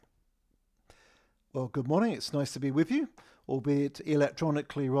Well, good morning. It's nice to be with you, albeit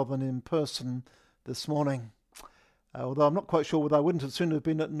electronically rather than in person this morning. Although I'm not quite sure whether I wouldn't have sooner have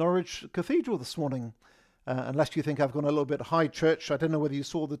been at Norwich Cathedral this morning, unless you think I've gone a little bit high church. I don't know whether you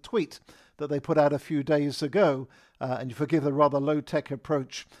saw the tweet that they put out a few days ago, and you forgive the rather low-tech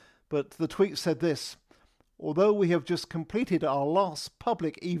approach, but the tweet said this: although we have just completed our last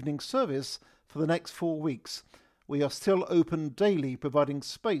public evening service for the next 4 weeks, we are still open daily, providing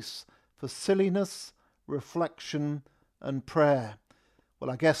space for silliness, reflection, and prayer. Well,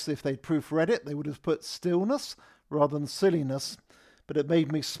 I guess if they'd proofread it, they would have put stillness rather than silliness, but it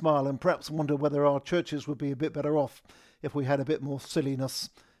made me smile and perhaps wonder whether our churches would be a bit better off if we had a bit more silliness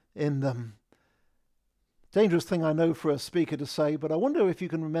in them. Dangerous thing, I know, for a speaker to say, but I wonder if you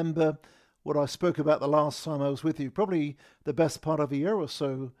can remember what I spoke about the last time I was with you, probably the best part of a year or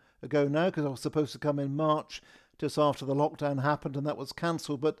so ago now, because I was supposed to come in March just after the lockdown happened and that was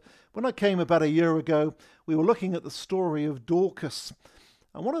cancelled. But when I came about a year ago, we were looking at the story of Dorcas.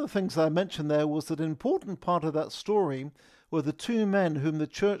 And one of the things I mentioned there was that an important part of that story were the two men whom the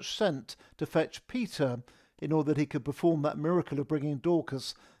church sent to fetch Peter in order that he could perform that miracle of bringing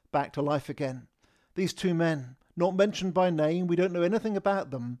Dorcas back to life again. These two men, not mentioned by name, we don't know anything about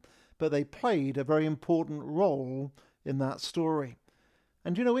them, but they played a very important role in that story.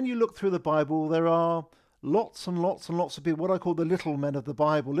 And you know, when you look through the Bible, there are lots and lots and lots of people, what I call the little men of the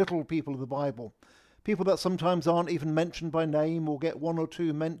Bible, little people of the Bible. People that sometimes aren't even mentioned by name or get one or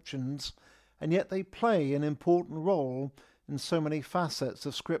two mentions, and yet they play an important role in so many facets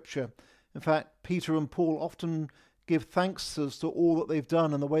of Scripture. In fact, Peter and Paul often give thanks as to all that they've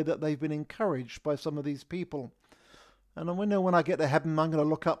done and the way that they've been encouraged by some of these people. And I know when I get to heaven, I'm going to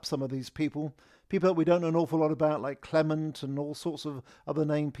look up some of these people that we don't know an awful lot about, like Clement and all sorts of other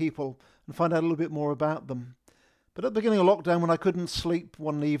named people, and find out a little bit more about them. But at the beginning of lockdown, when I couldn't sleep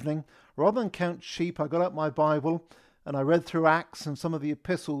one evening, rather than count sheep, I got out my Bible and I read through Acts and some of the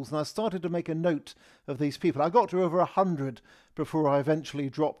epistles, and I started to make a note of these people. I got to over 100 before I eventually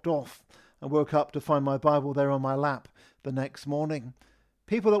dropped off and woke up to find my Bible there on my lap the next morning.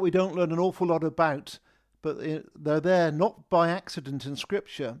 People that we don't learn an awful lot about, but they're there not by accident in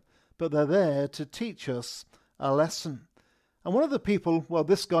Scripture, but they're there to teach us a lesson. And one of the people, well,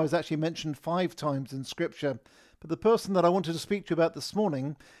 this guy's actually mentioned 5 times in Scripture, but the person that I wanted to speak to you about this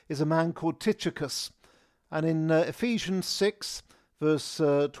morning is a man called Tychicus. And in Ephesians 6, verse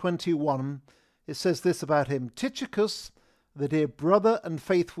 21, it says this about him: Tychicus, the dear brother and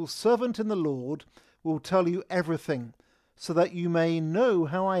faithful servant in the Lord, will tell you everything, so that you may know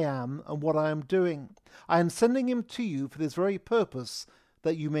how I am and what I am doing. I am sending him to you for this very purpose,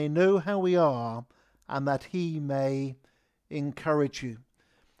 that you may know how we are, and that he may encourage you.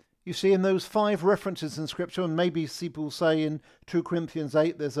 You see, in those 5 references in Scripture, and maybe people say in 2 Corinthians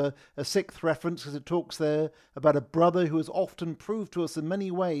 8, there's a 6th reference, because it talks there about a brother who has often proved to us in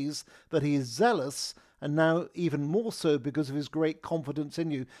many ways that he is zealous, and now even more so because of his great confidence in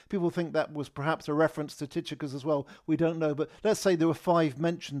you. People think that was perhaps a reference to Tychicus as well. We don't know, but let's say there were 5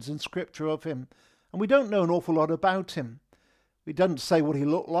 mentions in Scripture of him, and we don't know an awful lot about him. It doesn't say what he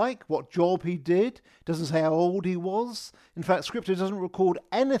looked like, what job he did. It doesn't say how old he was. In fact, Scripture doesn't record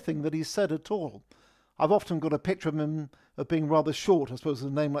anything that he said at all. I've often got a picture of him of being rather short. I suppose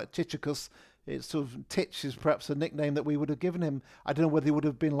with a name like Tychicus, it's sort of Titch is perhaps a nickname that we would have given him. I don't know whether he would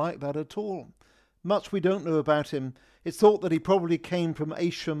have been like that at all. Much we don't know about him. It's thought that he probably came from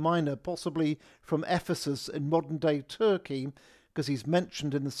Asia Minor, possibly from Ephesus in modern-day Turkey, because he's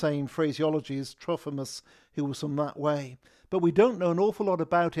mentioned in the same phraseology as Trophimus, who was from that way. But we don't know an awful lot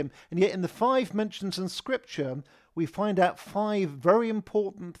about him. And yet in the 5 mentions in Scripture, we find out 5 very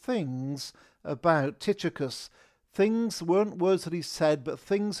important things about Tychicus. Things weren't words that he said, but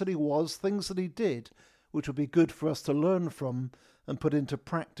things that he was, things that he did, which would be good for us to learn from and put into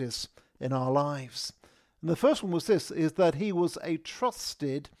practice in our lives. And the first one was this, is that he was a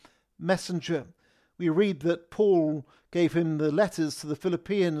trusted messenger. We read that Paul gave him the letters to the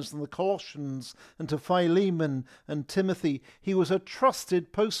Philippians and the Colossians and to Philemon and Timothy. He was a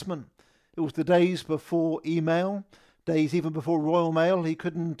trusted postman. It was the days before email, days even before Royal Mail. He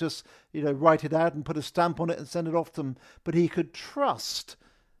couldn't just write it out and put a stamp on it and send it off to them, but he could trust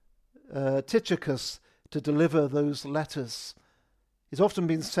Tychicus to deliver those letters. It's often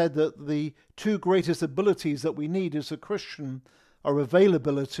been said that the 2 greatest abilities that we need as a Christian are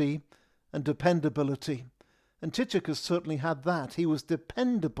availability and dependability. And Tychicus certainly had that. He was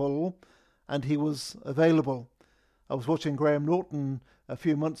dependable and he was available. I was watching Graham Norton a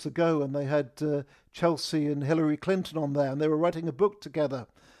few months ago, and they had Chelsea and Hillary Clinton on there, and they were writing a book together.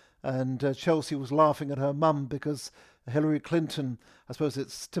 And Chelsea was laughing at her mum because Hillary Clinton, I suppose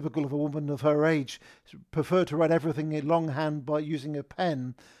it's typical of a woman of her age, she preferred to write everything in longhand by using a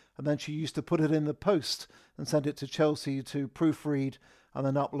pen, and then she used to put it in the post and send it to Chelsea to proofread and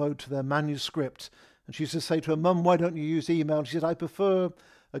then upload to their manuscript. And she used to say to her mum, "Why don't you use email?" And she said, "I prefer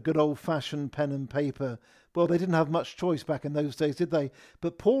a good old-fashioned pen and paper." Well, they didn't have much choice back in those days, did they?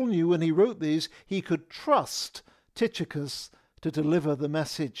 But Paul knew when he wrote these, he could trust Tychicus to deliver the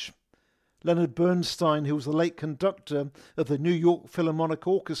message. Leonard Bernstein, who was the late conductor of the New York Philharmonic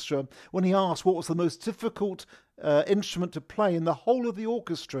Orchestra, when he asked what was the most difficult instrument to play in the whole of the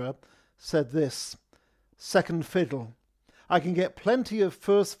orchestra, said this: "Second fiddle. I can get plenty of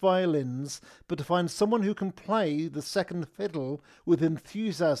first violins, but to find someone who can play the second fiddle with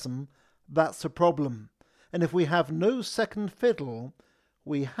enthusiasm, that's a problem. And if we have no second fiddle,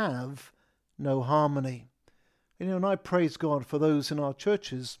 we have no harmony." And I praise God for those in our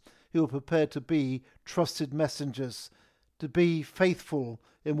churches who are prepared to be trusted messengers, to be faithful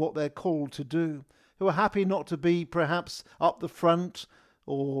in what they're called to do, who are happy not to be perhaps up the front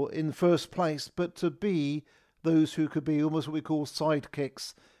or in first place, but to be those who could be almost what we call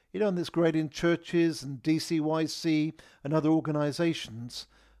sidekicks. And it's great in churches and DCYC and other organisations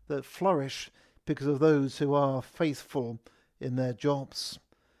that flourish because of those who are faithful in their jobs.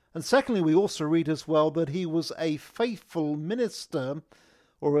 And secondly, we also read as well that he was a faithful minister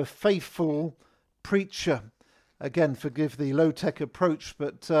or a faithful preacher. Again, forgive the low-tech approach,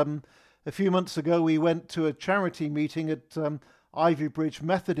 but a few months ago we went to a charity meeting at Ivybridge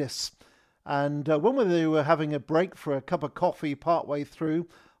Methodist. And when they were having a break for a cup of coffee partway through,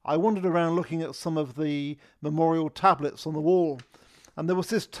 I wandered around looking at some of the memorial tablets on the wall. And there was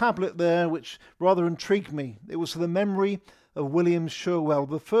this tablet there which rather intrigued me. It was to the memory of William Sherwell,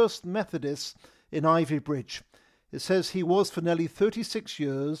 the first Methodist in Ivybridge. It says he was for nearly 36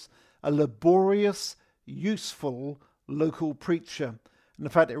 years a laborious, useful local preacher. And in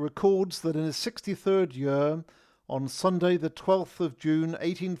fact, it records that in his 63rd year, on Sunday the 12th of June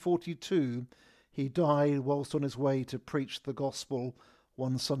 1842, he died whilst on his way to preach the gospel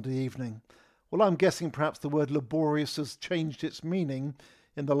one Sunday evening. Well, I'm guessing perhaps the word laborious has changed its meaning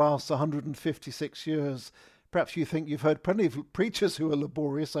in the last 156 years. Perhaps you think you've heard plenty of preachers who are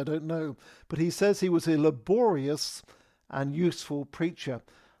laborious, I don't know. But he says he was a laborious and useful preacher.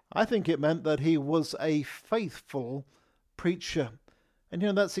 I think it meant that he was a faithful preacher. And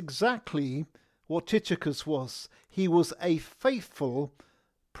that's exactly what Tychicus was. He was a faithful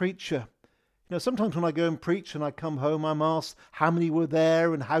preacher. Sometimes when I go and preach and I come home, I'm asked how many were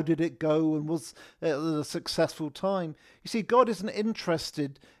there and how did it go and was it a successful time. You see, God isn't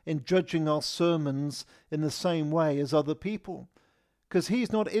interested in judging our sermons in the same way as other people, because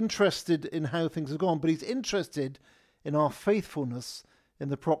he's not interested in how things have gone, but he's interested in our faithfulness in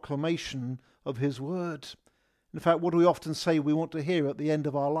the proclamation of his word. In fact, what do we often say we want to hear at the end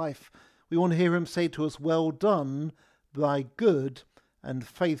of our life? We want to hear him say to us, "Well done, thy good and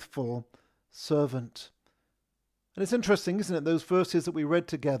faithful servant." And it's interesting, isn't it, those verses that we read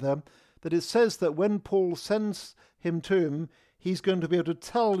together, that it says that when Paul sends him to him, he's going to be able to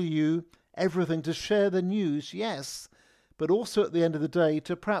tell you everything, to share the news, yes, but also at the end of the day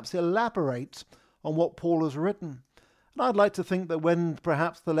to perhaps elaborate on what Paul has written. And I'd like to think that when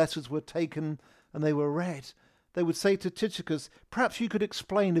perhaps the letters were taken and they were read, they would say to Tychicus, perhaps you could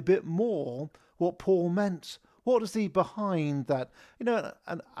explain a bit more what Paul meant. What is he behind that?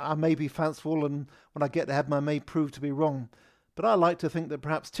 And I may be fanciful, and when I get to heaven I may prove to be wrong. But I like to think that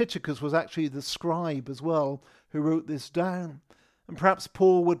perhaps Tychicus was actually the scribe as well who wrote this down. And perhaps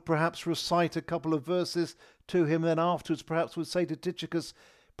Paul would perhaps recite a couple of verses to him, then afterwards perhaps would say to Tychicus,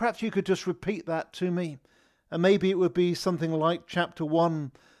 perhaps you could just repeat that to me. And maybe it would be something like chapter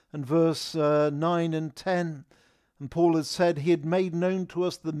 1 and verse 9 and 10. And Paul had said he had made known to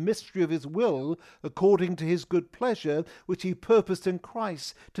us the mystery of his will according to his good pleasure, which he purposed in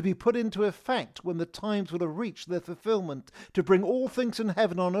Christ to be put into effect when the times would have reached their fulfillment, to bring all things in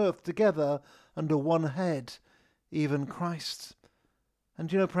heaven and on earth together under one head, even Christ. And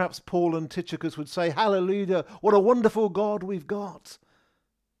perhaps Paul and Tychicus would say, "Hallelujah, what a wonderful God we've got."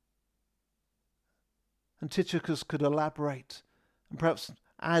 And Tychicus could elaborate and perhaps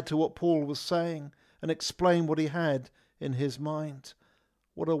add to what Paul was saying and explain what he had in his mind.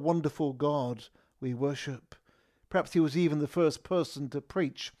 What a wonderful God we worship. Perhaps he was even the first person to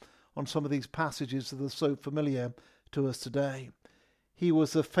preach on some of these passages that are so familiar to us today. He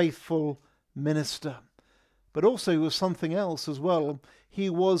was a faithful minister, but also he was something else as well. He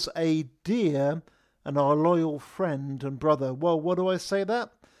was a dear and our loyal friend and brother. Well, why do I say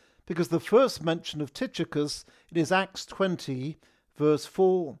that? Because the first mention of Tychicus, it is Acts 20, verse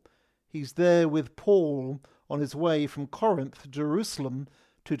 4. He's there with Paul on his way from Corinth to Jerusalem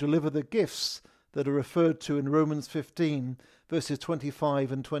to deliver the gifts that are referred to in Romans 15, verses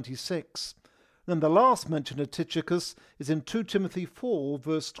 25 and 26. Then the last mention of Tychicus is in 2 Timothy 4,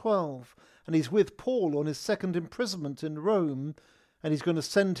 verse 12, and he's with Paul on his second imprisonment in Rome, and he's going to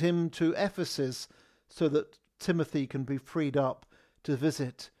send him to Ephesus so that Timothy can be freed up to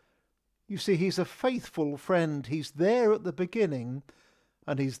visit. You see, he's a faithful friend. He's there at the beginning,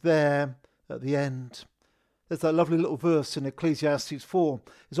 and he's there at the end. There's that lovely little verse in Ecclesiastes 4.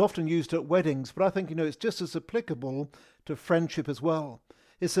 It's often used at weddings, but I think, it's just as applicable to friendship as well.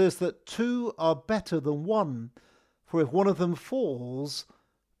 It says that two are better than one, for if one of them falls,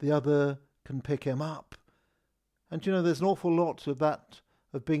 the other can pick him up. And there's an awful lot of that,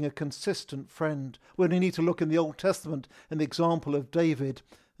 of being a consistent friend. We only need to look in the Old Testament and the example of David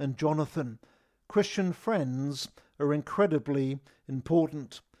and Jonathan. Christian friends are incredibly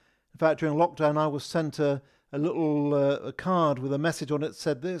important. In fact, during lockdown, I was sent a little card with a message on it that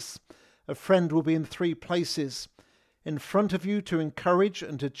said this: a friend will be in 3 places. In front of you to encourage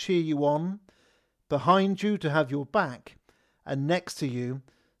and to cheer you on, behind you to have your back, and next to you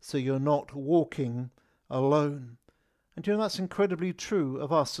so you're not walking alone. And that's incredibly true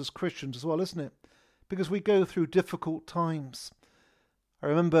of us as Christians as well, isn't it? Because we go through difficult times. I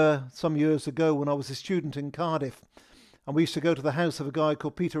remember some years ago when I was a student in Cardiff, and we used to go to the house of a guy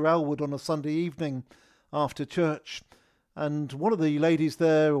called Peter Elwood on a Sunday evening after church. And one of the ladies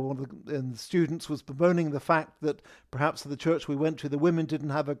there, or one of the students, was bemoaning the fact that perhaps at the church we went to, the women didn't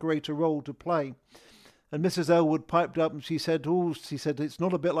have a greater role to play. And Mrs. Elwood piped up and she said, it's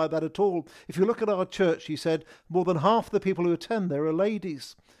not a bit like that at all. If you look at our church, she said, more than half the people who attend there are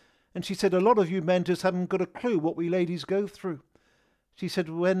ladies. And she said, a lot of you men just haven't got a clue what we ladies go through. She said,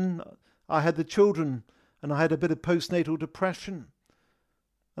 when I had the children and I had a bit of postnatal depression,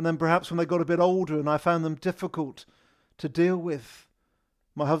 and then perhaps when they got a bit older and I found them difficult to deal with.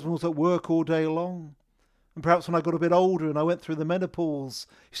 My husband was at work all day long. And perhaps when I got a bit older and I went through the menopause.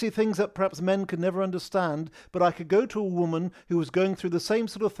 You see, things that perhaps men could never understand, but I could go to a woman who was going through the same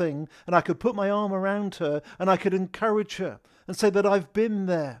sort of thing, and I could put my arm around her and I could encourage her and say that I've been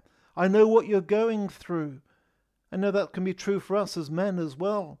there. I know what you're going through. I know that can be true for us as men as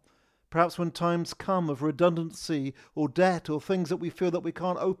well. Perhaps when times come of redundancy or debt or things that we feel that we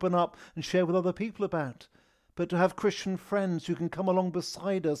can't open up and share with other people about. But to have Christian friends who can come along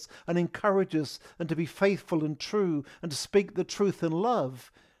beside us and encourage us and to be faithful and true and to speak the truth in love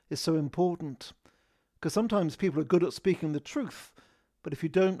is so important. Because sometimes people are good at speaking the truth, but if you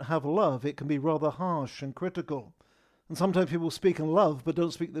don't have love, it can be rather harsh and critical. And sometimes people speak in love but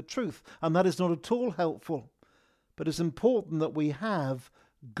don't speak the truth, and that is not at all helpful. But it's important that we have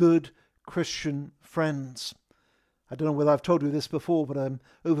good Christian friends. I don't know whether I've told you this before, but I'm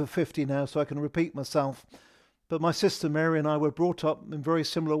over 50 now, so I can repeat myself. But my sister Mary and I were brought up in very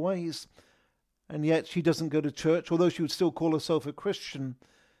similar ways. And yet she doesn't go to church, although she would still call herself a Christian.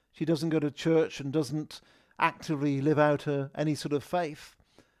 She doesn't go to church and doesn't actively live out any sort of faith.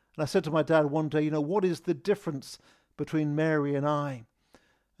 And I said to my dad one day, what is the difference between Mary and I?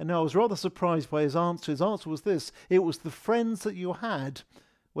 And I was rather surprised by his answer. His answer was this: it was the friends that you had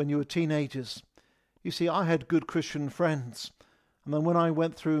when you were teenagers. You see, I had good Christian friends. And then when I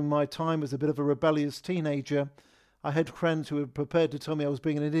went through my time as a bit of a rebellious teenager, I had friends who were prepared to tell me I was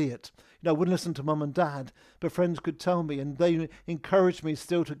being an idiot. I wouldn't listen to mum and dad, but friends could tell me, and they encouraged me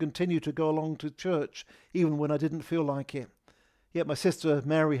still to continue to go along to church, even when I didn't feel like it. Yet my sister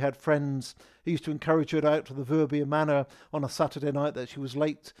Mary had friends who used to encourage her out to the Verbier Manor on a Saturday night that she was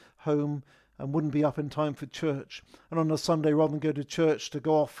late home and wouldn't be up in time for church. And on a Sunday, rather than go to church, to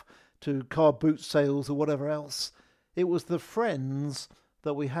go off to car boot sales or whatever else. It was the friends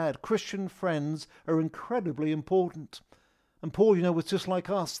that we had. Christian friends are incredibly important. And Paul, was just like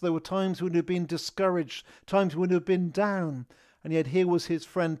us. There were times when he'd been discouraged, times when he'd been down. And yet here was his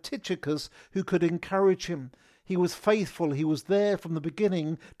friend Tychicus who could encourage him. He was faithful. He was there from the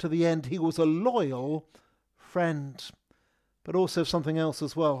beginning to the end. He was a loyal friend. But also something else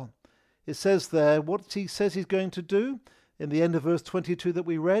as well. It says there, what he says he's going to do in the end of verse 22 that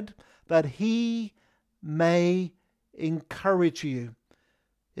we read, that he may encourage you.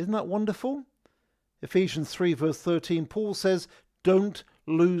 Isn't that wonderful? Ephesians 3 verse 13, Paul says, don't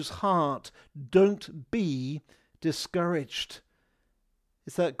lose heart. Don't be discouraged.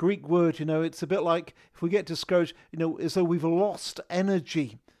 It's that Greek word, it's a bit like if we get discouraged, as though we've lost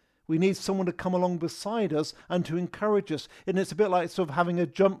energy. We need someone to come along beside us and to encourage us. And it's a bit like sort of having a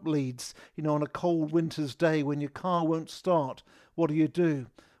jump leads, on a cold winter's day when your car won't start. What do?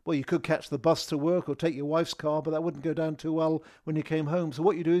 Well, you could catch the bus to work or take your wife's car, but that wouldn't go down too well when you came home. So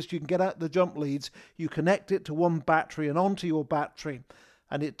what you do is you can get out the jump leads, you connect it to one battery and onto your battery,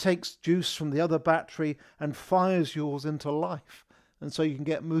 and it takes juice from the other battery and fires yours into life. And so you can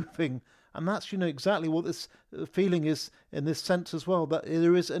get moving. And that's, exactly what this feeling is in this sense as well, that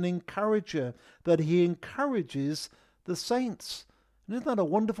there is an encourager, that he encourages the saints. And isn't that a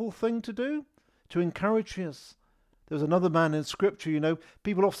wonderful thing to do? To encourage us. There's another man in Scripture,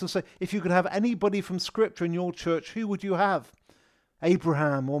 people often say, if you could have anybody from Scripture in your church, who would you have?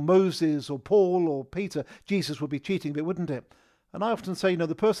 Abraham or Moses or Paul or Peter. Jesus would be cheating a bit, wouldn't it? And I often say,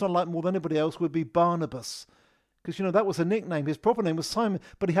 the person I like more than anybody else would be Barnabas. Because, that was a nickname. His proper name was Simon,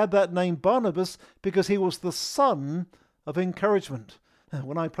 but he had that name Barnabas because he was the son of encouragement.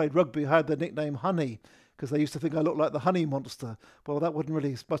 When I played rugby, I had the nickname Honey, because they used to think I looked like the honey monster. Well, that wasn't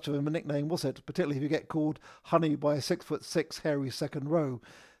really much of a nickname, was it? Particularly if you get called Honey by a 6'6" hairy second row.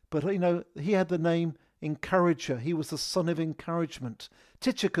 But, he had the name Encourager. He was the son of encouragement.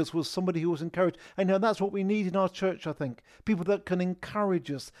 Tychicus was somebody who was encouraged. And that's what we need in our church, I think. People that can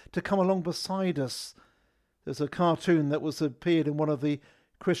encourage us, to come along beside us. There's a cartoon that was appeared in one of the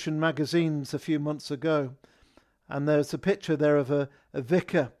Christian magazines a few months ago. And there's a picture there of a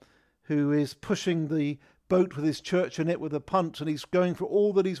vicar who is pushing the boat with his church in it with a punt, and he's going for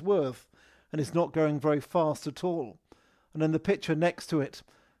all that he's worth, and he's not going very fast at all. And in the picture next to it,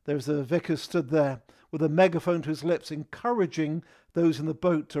 there's a vicar stood there with a megaphone to his lips, encouraging those in the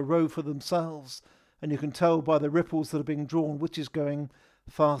boat to row for themselves. And you can tell by the ripples that are being drawn which is going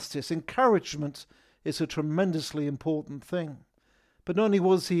fastest. Encouragement is a tremendously important thing. But not only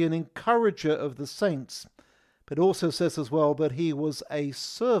was he an encourager of the saints, but it also says as well that he was a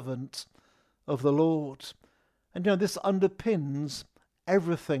servant of the Lord. And this underpins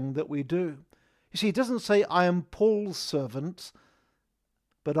everything that we do. You see, he doesn't say, I am Paul's servant,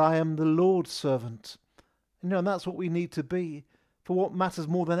 but I am the Lord's servant. And that's what we need to be. For what matters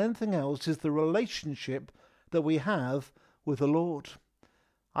more than anything else is the relationship that we have with the Lord.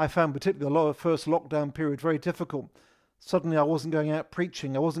 I found particularly the first lockdown period very difficult. Suddenly I wasn't going out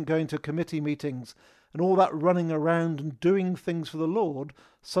preaching, I wasn't going to committee meetings, and all that running around and doing things for the Lord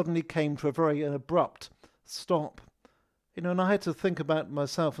suddenly came to a very abrupt stop. And I had to think about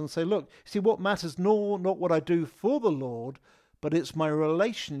myself and say, look, see, what matters not what I do for the Lord, but it's my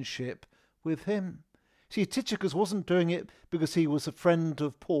relationship with him. See, Tychicus wasn't doing it because he was a friend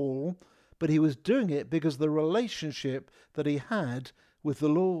of Paul, but he was doing it because of the relationship that he had with the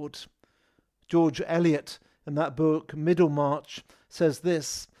Lord. George Eliot, in that book Middlemarch, says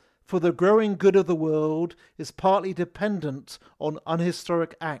this: for the growing good of the world is partly dependent on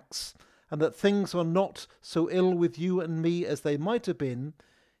unhistoric acts, and that things are not so ill with you and me as they might have been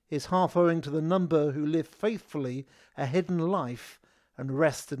is half owing to the number who live faithfully a hidden life and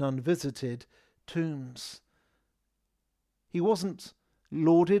rest in unvisited tombs. He wasn't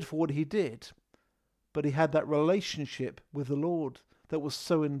lauded for what he did, but he had that relationship with the Lord that was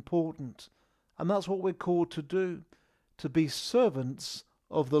so important. And that's what we're called to do, to be servants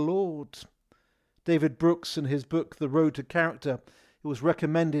of the Lord. David Brooks, in his book, The Road to Character, it was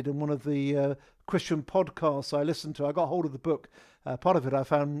recommended in one of the Christian podcasts I listened to. I got hold of the book. Part of it I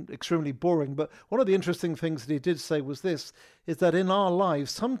found extremely boring, but one of the interesting things that he did say was this, is that in our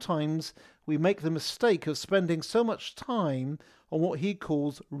lives, sometimes we make the mistake of spending so much time on what he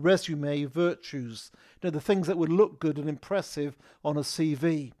calls resume virtues. The things that would look good and impressive on a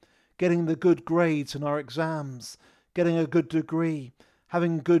CV. Getting the good grades in our exams, getting a good degree,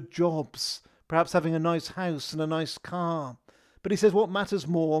 having good jobs, perhaps having a nice house and a nice car. But he says what matters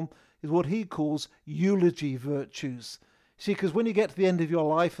more is what he calls eulogy virtues. See, because when you get to the end of your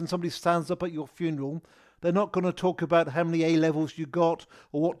life and somebody stands up at your funeral, they're not going to talk about how many A-levels you got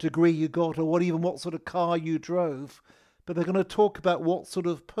or what degree you got or what sort of car you drove, but they're going to talk about what sort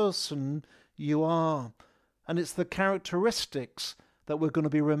of person you are. And it's the characteristics that we're going to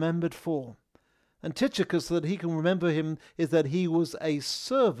be remembered for. And Tychicus, that he can remember him, is that he was a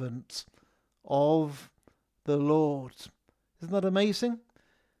servant of the Lord. Isn't that amazing?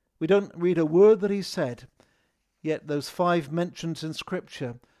 We don't read a word that he said, yet those 5 mentions in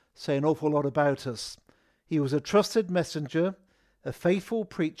Scripture say an awful lot about us. He was a trusted messenger, a faithful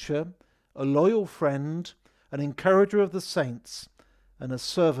preacher, a loyal friend, an encourager of the saints, and a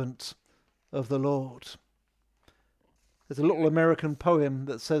servant of the Lord. There's a little American poem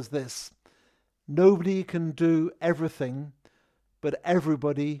that says this: nobody can do everything, but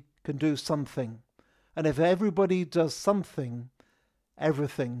everybody can do something. And if everybody does something,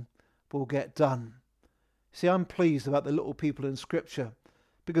 everything will get done. See, I'm pleased about the little people in Scripture,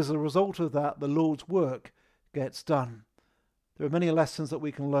 because as a result of that, the Lord's work gets done. There are many lessons that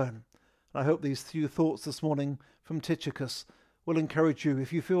we can learn. And I hope these few thoughts this morning from Tychicus will encourage you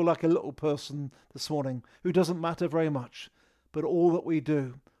if you feel like a little person this morning who doesn't matter very much, but all that we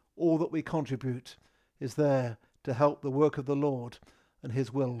do, all that we contribute is there to help the work of the Lord and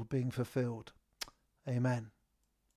his will being fulfilled. Amen.